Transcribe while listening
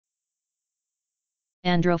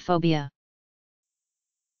Androphobia.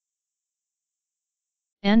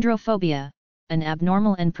 Androphobia, an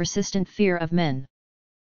abnormal and persistent fear of men.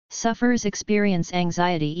 Sufferers experience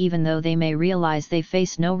anxiety even though they may realize they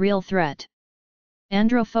face no real threat.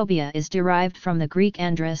 Androphobia is derived from the Greek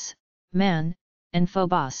andros, man, and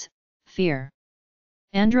phobos, fear.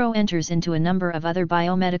 Andro enters into a number of other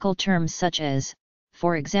biomedical terms such as,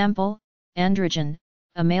 for example, androgen,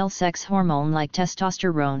 a male sex hormone like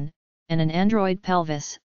testosterone, and an android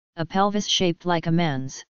pelvis, a pelvis shaped like a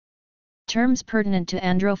man's. Terms pertinent to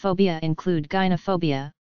androphobia include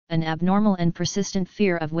gynephobia, an abnormal and persistent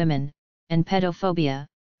fear of women, and pedophobia,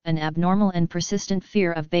 an abnormal and persistent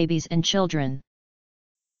fear of babies and children.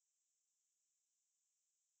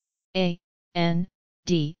 A N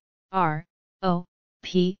D R O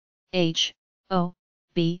P H O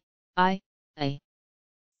B I A.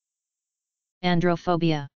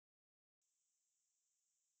 Androphobia.